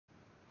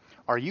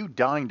Are you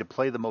dying to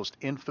play the most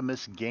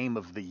infamous game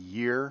of the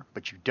year,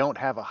 but you don't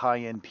have a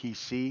high-end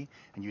PC,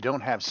 and you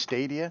don't have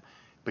Stadia,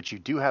 but you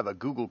do have a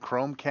Google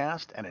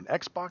Chromecast and an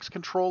Xbox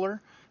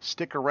controller?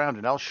 Stick around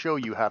and I'll show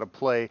you how to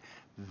play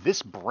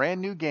this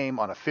brand new game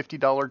on a $50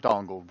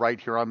 dongle right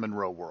here on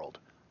Monroe World.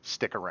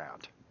 Stick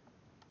around.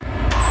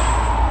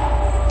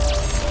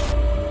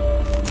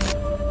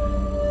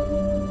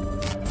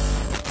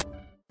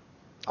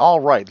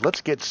 All right,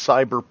 let's get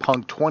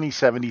Cyberpunk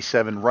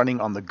 2077 running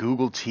on the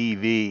Google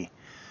TV.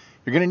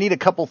 You're going to need a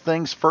couple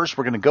things. First,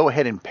 we're going to go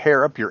ahead and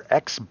pair up your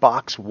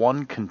Xbox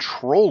One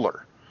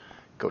controller.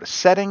 Go to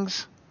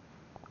Settings,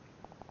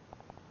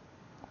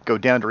 go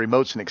down to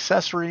Remotes and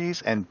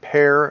Accessories, and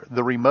pair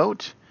the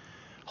remote.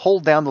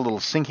 Hold down the little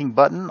syncing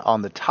button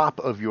on the top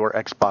of your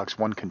Xbox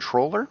One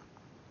controller.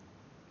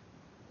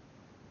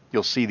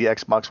 You'll see the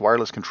Xbox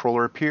wireless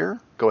controller appear.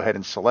 Go ahead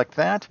and select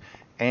that,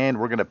 and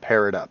we're going to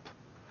pair it up.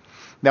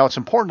 Now, it's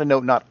important to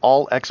note not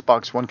all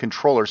Xbox One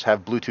controllers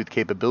have Bluetooth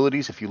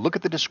capabilities. If you look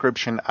at the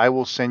description, I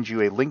will send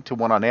you a link to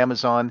one on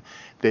Amazon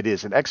that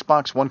is an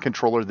Xbox One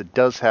controller that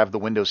does have the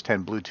Windows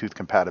 10 Bluetooth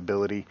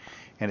compatibility,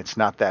 and it's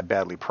not that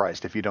badly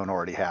priced if you don't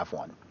already have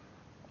one.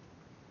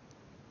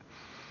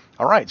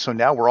 All right, so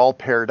now we're all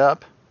paired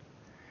up,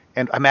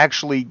 and I'm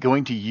actually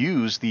going to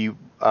use the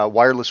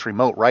wireless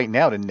remote right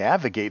now to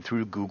navigate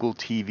through Google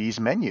TV's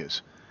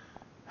menus.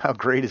 How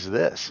great is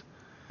this?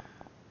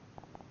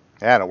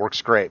 Yeah, it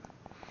works great.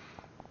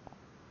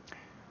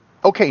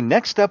 Okay,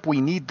 next up we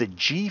need the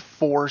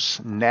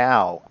GeForce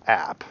NOW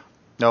app.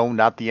 No,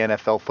 not the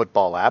NFL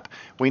football app.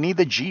 We need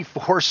the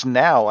GeForce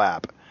NOW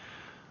app.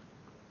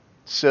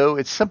 So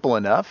it's simple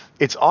enough.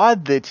 It's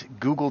odd that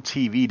Google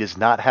TV does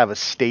not have a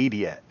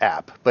Stadia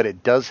app, but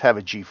it does have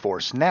a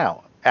GeForce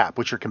NOW app,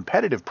 which are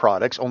competitive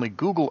products. Only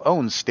Google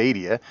owns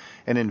Stadia,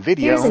 and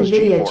NVIDIA owns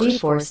NVIDIA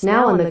GeForce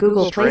Now on the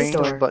Google Play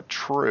Store. Strange but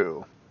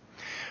true.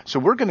 So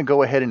we're going to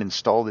go ahead and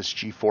install this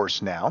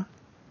GeForce Now.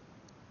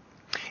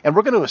 And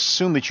we're going to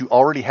assume that you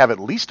already have at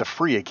least a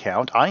free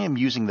account. I am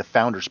using the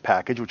Founders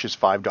Package, which is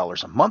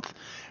 $5 a month,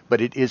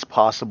 but it is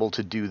possible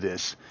to do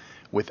this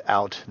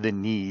without the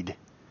need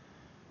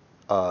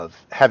of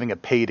having a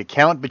paid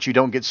account, but you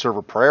don't get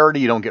server priority,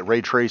 you don't get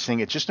ray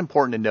tracing. It's just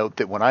important to note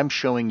that when I'm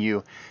showing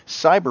you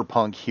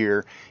Cyberpunk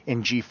here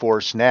in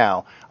GeForce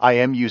Now, I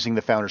am using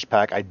the Founders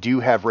Pack. I do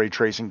have ray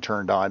tracing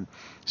turned on,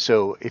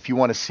 so if you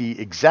want to see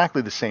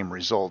exactly the same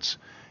results,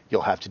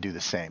 you'll have to do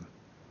the same.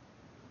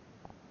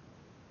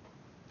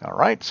 All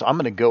right, so I'm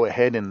going to go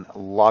ahead and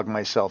log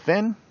myself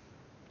in.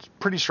 It's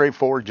pretty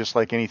straightforward, just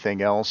like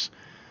anything else.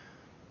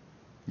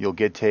 You'll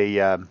get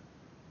a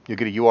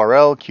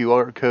URL,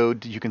 QR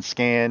code you can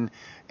scan,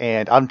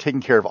 and I'm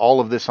taking care of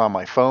all of this on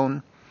my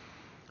phone,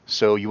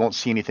 so you won't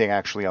see anything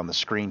actually on the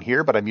screen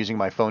here, but I'm using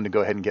my phone to go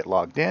ahead and get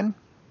logged in,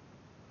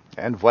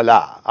 and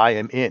voila, I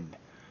am in.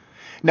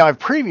 Now, I've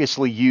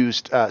previously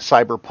used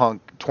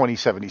Cyberpunk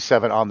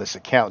 2077 on this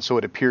account, so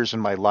it appears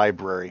in my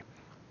library.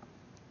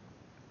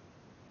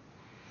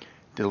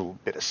 Did a little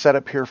bit of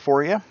setup here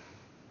for you.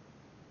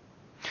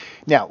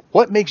 Now,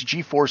 what makes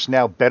GeForce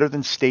Now better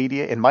than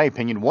Stadia? In my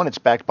opinion, one, it's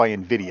backed by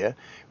NVIDIA,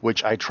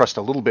 which I trust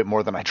a little bit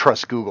more than I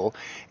trust Google.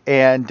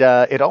 And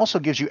it also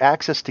gives you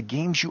access to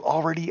games you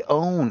already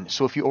own.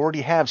 So if you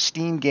already have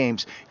Steam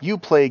games,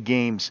 Uplay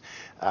games,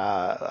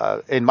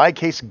 in my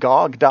case,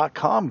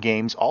 GOG.com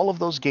games, all of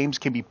those games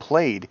can be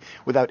played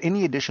without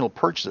any additional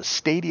purchases.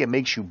 Stadia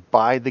makes you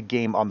buy the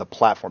game on the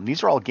platform.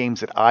 These are all games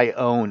that I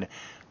own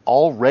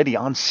already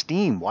on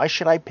Steam. Why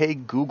should I pay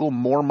Google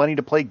more money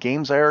to play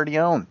games I already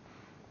own?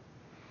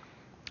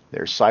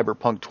 There's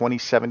Cyberpunk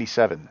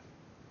 2077.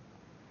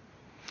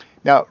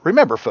 Now,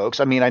 remember,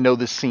 folks, I mean, I know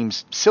this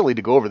seems silly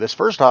to go over this.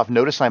 First off,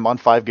 notice I'm on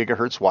 5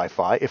 gigahertz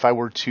Wi-Fi. If I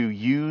were to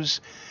use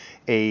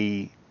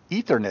a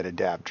Ethernet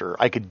adapter,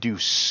 I could do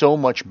so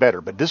much better.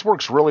 But this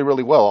works really,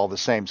 really well all the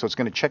same. So it's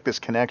going to check this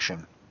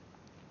connection.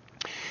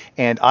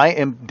 And I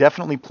am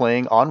definitely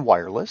playing on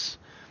wireless.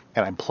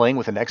 And I'm playing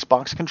with an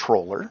Xbox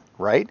controller,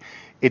 right?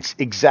 It's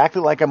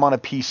exactly like I'm on a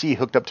PC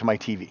hooked up to my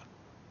TV.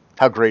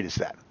 How great is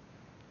that?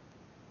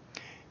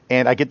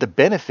 And I get the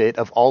benefit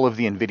of all of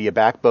the NVIDIA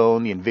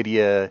backbone, the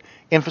NVIDIA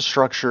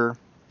infrastructure,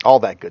 all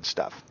that good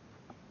stuff.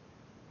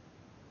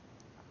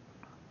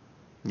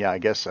 Yeah, I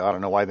guess I don't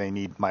know why they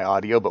need my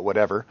audio, but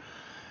whatever.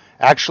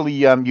 Actually,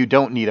 you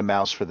don't need a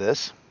mouse for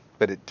this,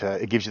 but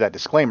it gives you that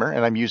disclaimer,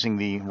 and I'm using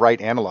the right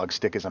analog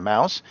stick as a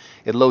mouse.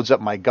 It loads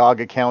up my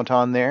GOG account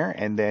on there,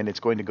 and then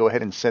it's going to go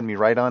ahead and send me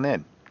right on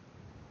in.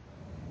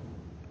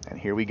 And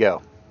here we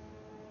go.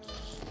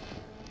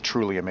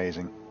 Truly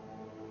amazing.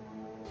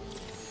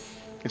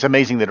 It's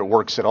amazing that it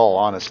works at all,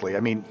 honestly. I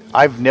mean,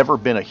 I've never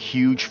been a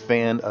huge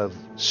fan of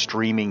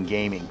streaming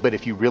gaming, but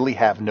if you really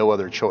have no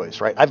other choice,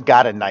 right? I've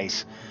got a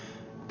nice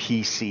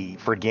PC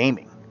for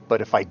gaming.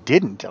 But if I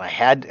didn't,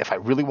 and if I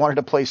really wanted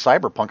to play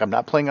Cyberpunk, I'm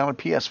not playing on a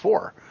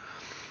PS4.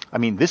 I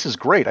mean, this is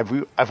great.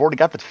 I've already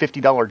got the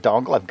 $50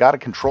 dongle. I've got a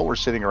controller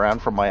sitting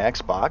around from my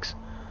Xbox.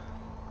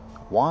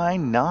 Why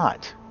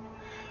not?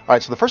 All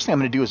right, so the first thing I'm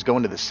going to do is go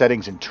into the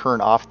settings and turn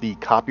off the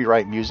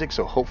copyright music.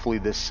 So hopefully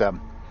this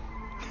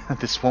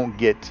this won't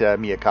get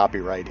me a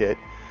copyright hit.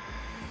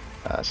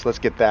 So let's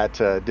get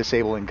that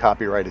disabling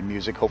copyrighted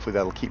music. Hopefully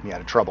that'll keep me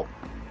out of trouble.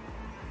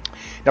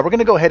 Now we're going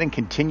to go ahead and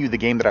continue the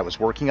game that I was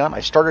working on.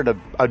 I started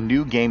a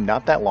new game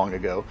not that long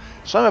ago,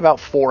 so I'm about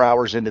 4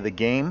 hours into the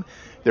game.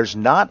 There's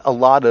not a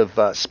lot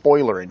of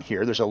spoiler in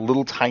here. There's a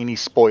little tiny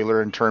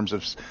spoiler in terms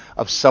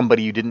of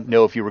somebody you didn't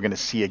know if you were going to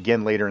see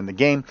again later in the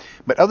game.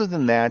 But other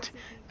than that,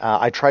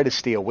 I try to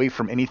stay away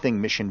from anything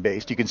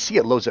mission-based. You can see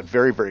it loads up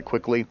very, very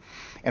quickly.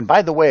 And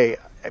by the way,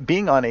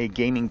 being on a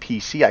gaming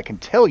PC, I can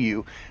tell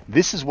you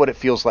this is what it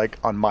feels like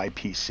on my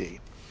PC.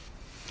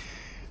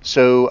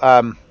 So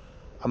I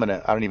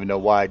don't even know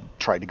why I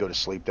tried to go to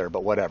sleep there,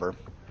 but whatever.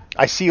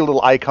 I see a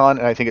little icon,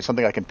 and I think it's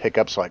something I can pick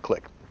up, so I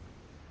click.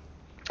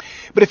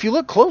 But if you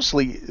look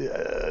closely,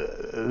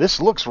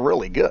 this looks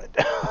really good.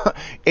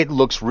 It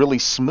looks really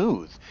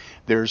smooth.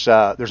 There's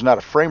not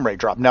a frame rate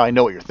drop. Now I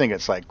know what you're thinking.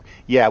 It's like,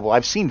 yeah, well,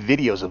 I've seen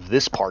videos of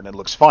this part, and it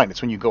looks fine.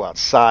 It's when you go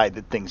outside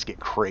that things get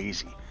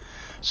crazy.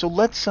 So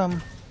let's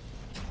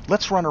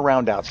run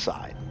around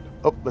outside.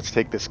 Oh, let's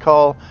take this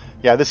call.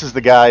 Yeah, this is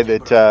the guy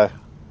that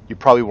you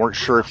probably weren't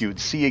sure if you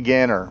would see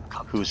again or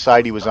whose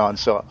side he was on,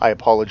 so I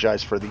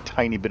apologize for the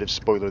tiny bit of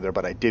spoiler there,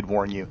 but I did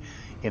warn you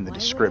in the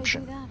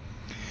description.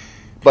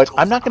 But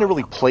I'm not going to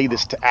really play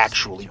this to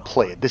actually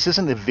play it. This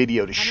isn't a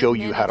video to show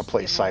you how to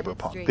play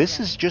Cyberpunk. This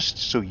is just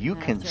so you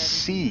can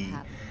see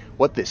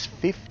what this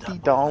 $50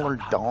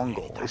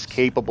 dongle is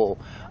capable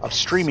of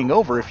streaming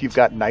over if you've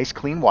got nice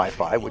clean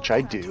Wi-Fi, which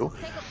I do,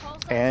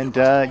 and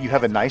you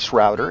have a nice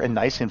router and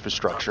nice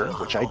infrastructure,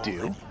 which I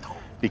do,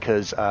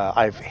 because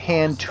I've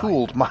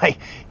hand-tooled my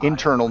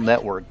internal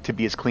network to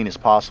be as clean as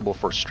possible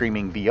for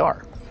streaming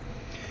VR.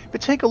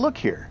 But take a look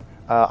here.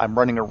 I'm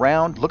running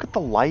around. Look at the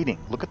lighting.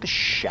 Look at the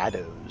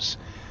shadows.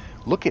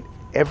 Look at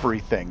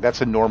everything.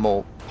 That's a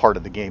normal part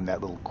of the game, that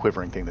little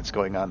quivering thing that's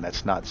going on.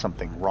 That's not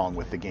something wrong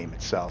with the game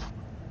itself.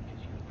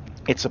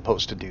 It's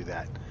supposed to do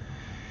that.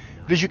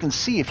 But as you can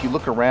see, if you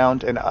look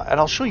around, and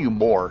I'll show you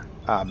more,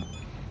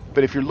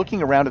 but if you're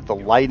looking around at the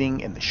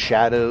lighting and the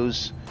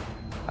shadows,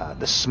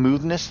 the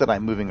smoothness that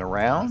I'm moving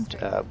around,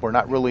 we're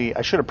not really...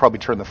 I should have probably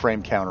turned the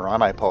frame counter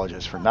on. I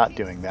apologize for not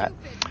doing that.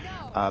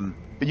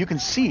 But you can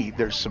see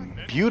there's some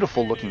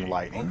beautiful looking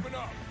lighting,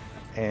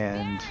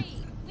 and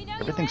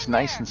everything's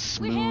nice and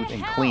smooth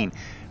and clean.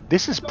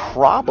 This is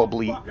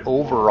probably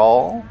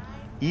overall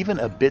even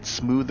a bit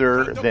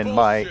smoother than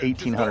my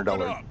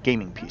 $1,800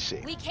 gaming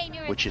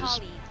PC, which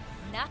is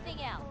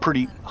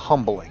pretty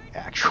humbling,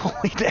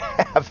 actually, to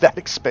have that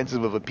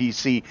expensive of a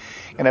PC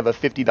and have a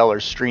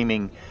 $50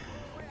 streaming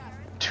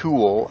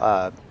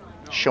tool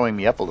showing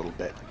me up a little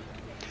bit.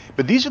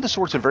 But these are the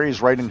sorts of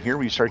areas right in here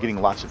where you start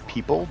getting lots of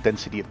people,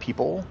 density of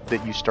people,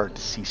 that you start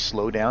to see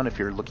slow down if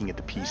you're looking at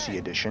the PC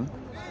edition.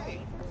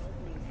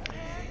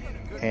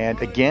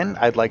 And again,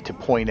 I'd like to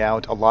point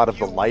out a lot of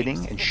the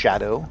lighting and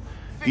shadow.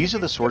 These are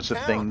the sorts of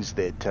things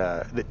that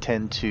that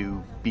tend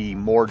to be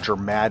more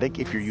dramatic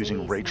if you're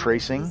using ray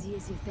tracing.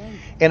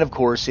 And of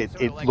course, it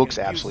looks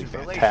absolutely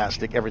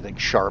fantastic.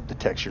 Everything's sharp. The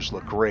textures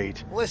look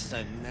great.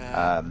 Listen,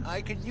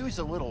 I could use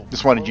a little.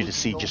 Just wanted you to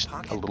see just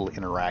a little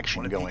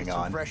interaction going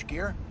on.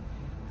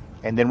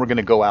 And then we're going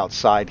to go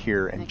outside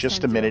here in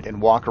just a minute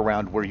and walk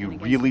around where you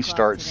really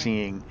start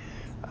seeing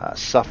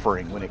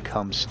suffering when it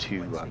comes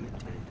to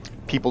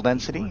people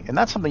density. And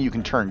that's something you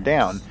can turn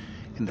down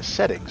in the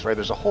settings, right?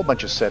 There's a whole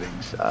bunch of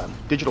settings.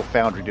 Digital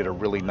Foundry did a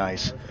really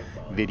nice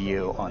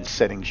video on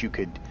settings you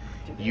could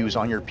use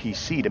on your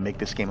PC to make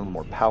this game a little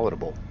more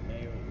palatable.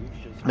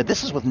 But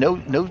this is with no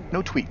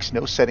tweaks,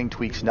 no setting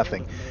tweaks,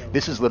 nothing.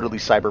 This is literally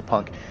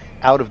Cyberpunk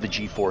out of the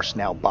GeForce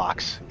NOW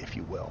box, if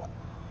you will.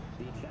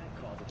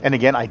 And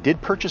again, I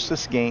did purchase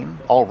this game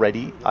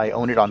already. I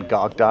own it on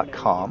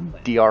GOG.com,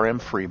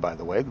 DRM free, by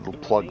the way, little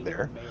plug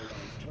there.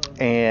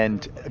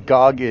 And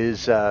GOG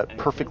is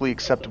perfectly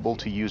acceptable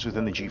to use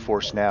within the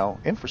GeForce NOW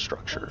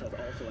infrastructure.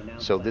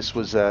 So this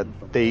was,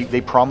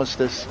 they promised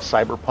this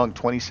Cyberpunk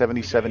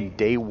 2077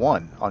 day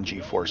one on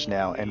GeForce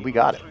NOW, and we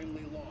got it.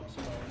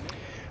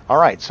 All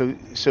right,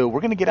 so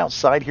we're going to get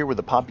outside here with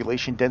the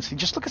population density.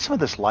 Just look at some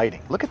of this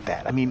lighting. Look at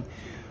that. I mean,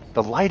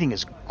 the lighting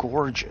is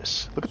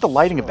gorgeous. Look at the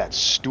lighting of that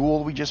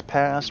stool we just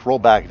passed. Roll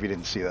back if you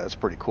didn't see that. That's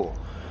pretty cool.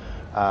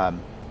 But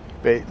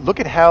look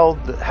at how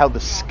the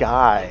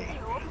sky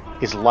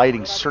is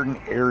lighting certain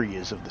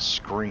areas of the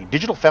screen.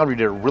 Digital Foundry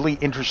did a really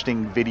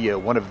interesting video.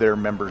 One of their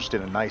members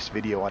did a nice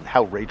video on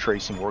how ray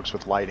tracing works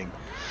with lighting.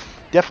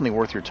 Definitely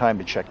worth your time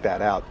to check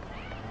that out.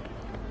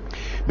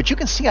 But you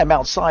can see I'm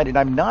outside and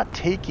I'm not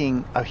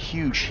taking a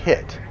huge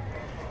hit.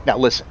 Now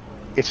listen,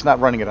 it's not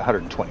running at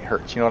 120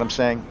 hertz. You know what I'm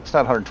saying? It's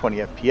not 120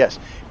 FPS.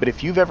 But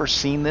if you've ever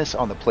seen this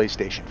on the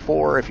PlayStation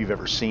 4, if you've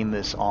ever seen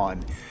this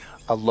on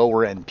a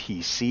lower end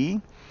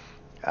PC,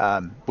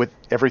 with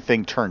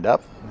everything turned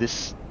up,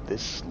 this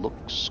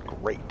looks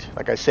great.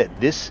 Like I said,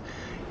 this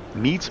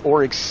meets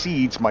or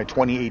exceeds my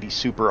 2080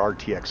 Super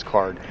RTX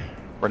card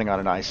running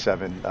on an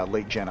i7,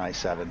 late gen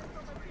i7.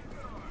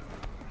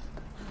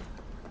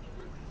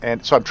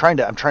 And so I'm trying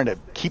to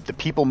keep the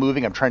people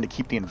moving. I'm trying to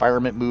keep the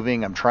environment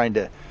moving. I'm trying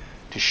to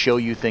to show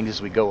you things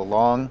as we go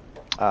along.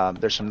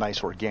 There's some nice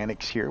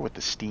organics here with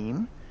the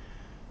steam.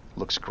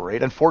 Looks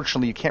great.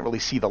 Unfortunately, you can't really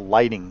see the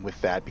lighting with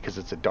that because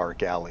it's a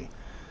dark alley.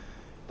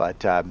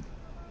 But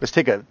let's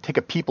take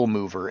a people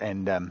mover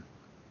and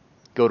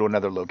go to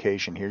another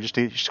location here, just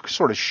to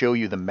sort of show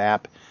you the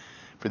map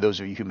for those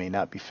of you who may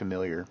not be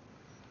familiar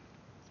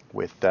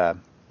with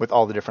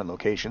all the different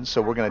locations.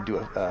 So we're going to do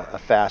a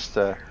fast.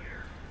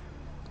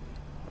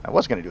 I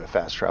was going to do a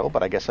fast travel,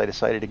 but I guess I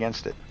decided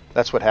against it.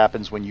 That's what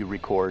happens when you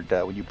record,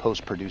 when you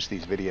post-produce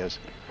these videos.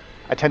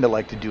 I tend to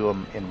like to do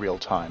them in real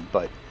time,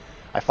 but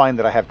I find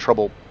that I have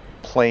trouble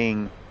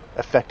playing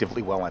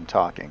effectively while I'm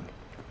talking.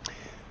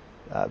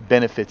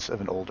 Benefits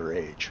of an older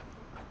age.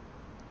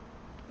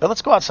 Now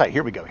let's go outside.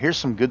 Here we go. Here's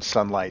some good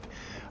sunlight.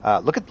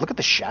 Look at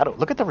the shadow.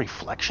 Look at the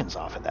reflections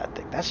off of that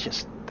thing.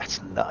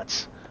 That's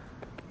nuts.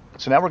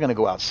 So now we're going to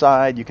go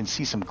outside. You can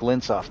see some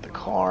glints off the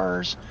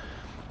cars.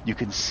 You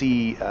can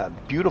see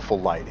beautiful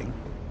lighting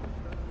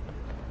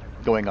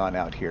going on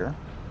out here.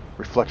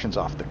 Reflections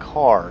off the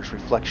cars,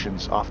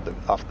 reflections off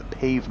the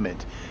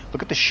pavement.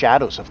 Look at the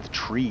shadows of the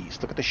trees.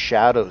 Look at the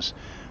shadows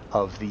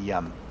of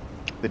the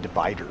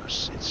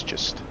dividers. It's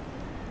just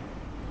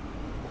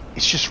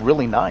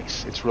really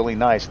nice. It's really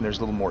nice, and there's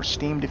a little more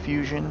steam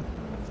diffusion.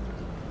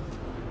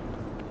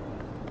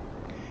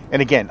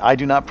 And again, I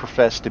do not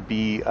profess to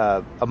be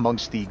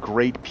amongst the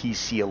great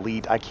PC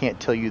elite. I can't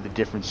tell you the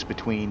difference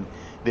between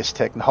this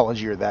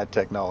technology or that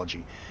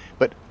technology.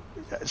 But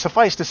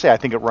suffice to say, I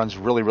think it runs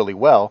really, really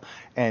well.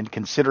 And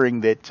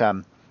considering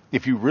that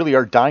if you really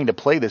are dying to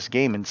play this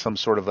game in some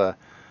sort of a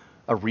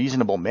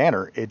reasonable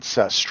manner, it's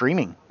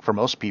streaming for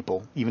most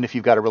people, even if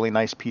you've got a really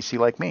nice PC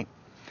like me.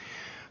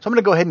 So I'm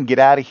going to go ahead and get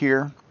out of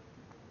here.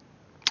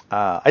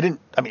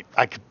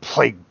 I could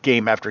play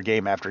game after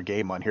game after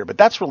game on here, but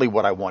that's really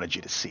what I wanted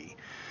you to see.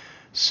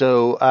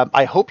 So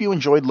I hope you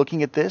enjoyed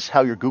looking at this,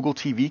 how your Google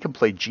TV can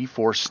play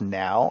GeForce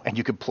Now, and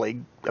you can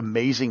play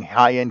amazing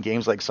high-end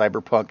games like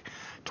Cyberpunk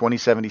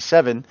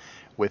 2077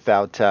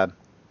 without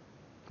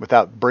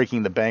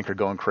breaking the bank or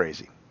going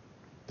crazy.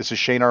 This is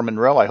Shane R.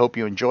 Monroe. I hope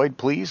you enjoyed.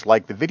 Please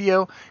like the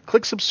video,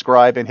 click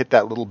subscribe, and hit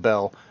that little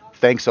bell.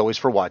 Thanks always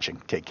for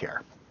watching. Take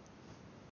care.